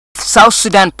South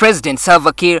Sudan President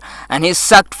Salva Kiir and his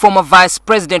sacked former Vice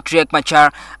President Riek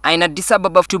Machar are in Addis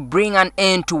Ababa to bring an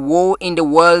end to war in the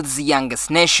world's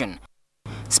youngest nation.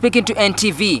 Speaking to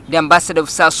NTV, the ambassador of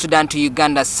South Sudan to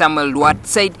Uganda, Samuel Luat,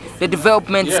 said the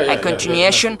developments are a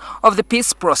continuation of the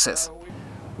peace process.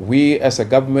 We as a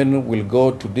government will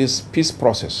go to this peace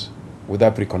process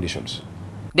without preconditions.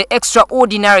 The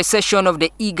extraordinary session of the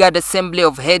IGAD Assembly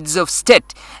of Heads of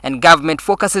State and Government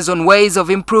focuses on ways of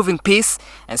improving peace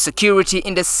and security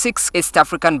in the 6th East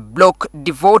African bloc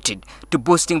devoted to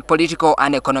boosting political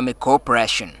and economic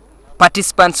cooperation.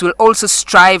 Participants will also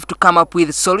strive to come up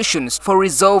with solutions for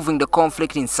resolving the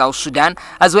conflict in South Sudan,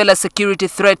 as well as security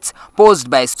threats posed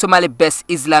by Somali-based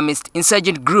Islamist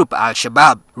insurgent group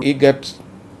Al-Shabaab. IGAD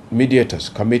Mediators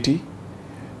Committee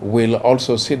will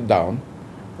also sit down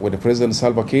with President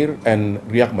Salva Kiir and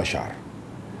Riek Machar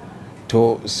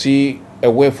to see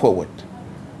a way forward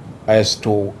as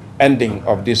to ending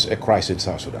of this crisis in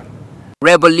South Sudan.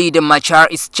 Rebel leader Machar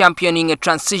is championing a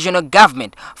transitional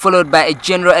government followed by a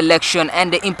general election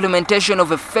and the implementation of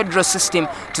a federal system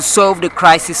to solve the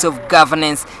crisis of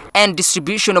governance and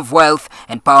distribution of wealth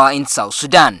and power in South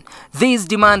Sudan. These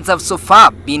demands have so far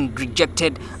been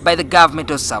rejected by the government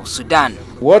of South Sudan.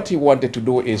 What he wanted to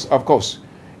do is, of course,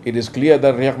 it is clear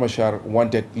that Riek Machar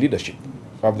wanted leadership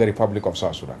of the Republic of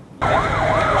South Sudan.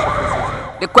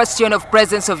 The question of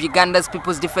presence of Uganda's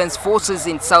People's Defense Forces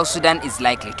in South Sudan is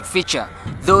likely to feature.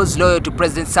 Those loyal to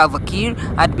President Salva Kiir,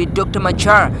 admit Dr.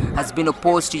 Machar has been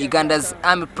opposed to Uganda's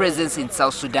army presence in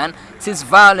South Sudan since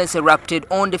violence erupted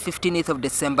on the 15th of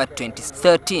December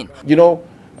 2013. You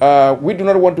know, we do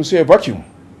not want to see a vacuum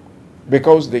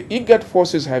because the IGAD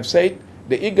forces have said,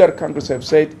 the IGAD countries have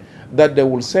said that they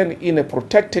will send in a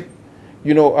protected,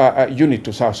 unit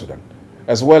to South Sudan,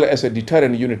 as well as a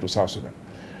deterrent unit to South Sudan.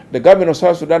 The government of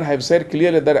South Sudan have said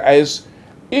clearly that as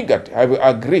IGAD have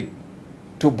agreed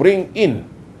to bring in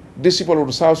these people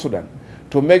to South Sudan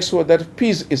to make sure that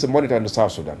peace is monitored in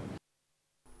South Sudan.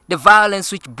 The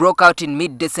violence which broke out in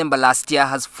mid-December last year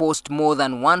has forced more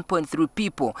than 1.3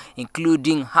 people,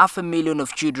 including 500,000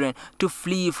 of children, to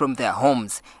flee from their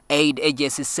homes. Aid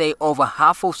agencies say over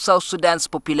half of South Sudan's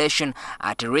population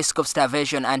are at risk of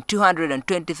starvation and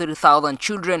 223,000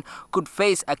 children could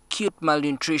face acute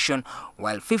malnutrition,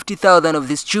 while 50,000 of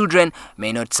these children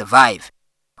may not survive.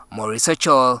 Maurice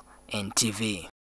Ochol, NTV.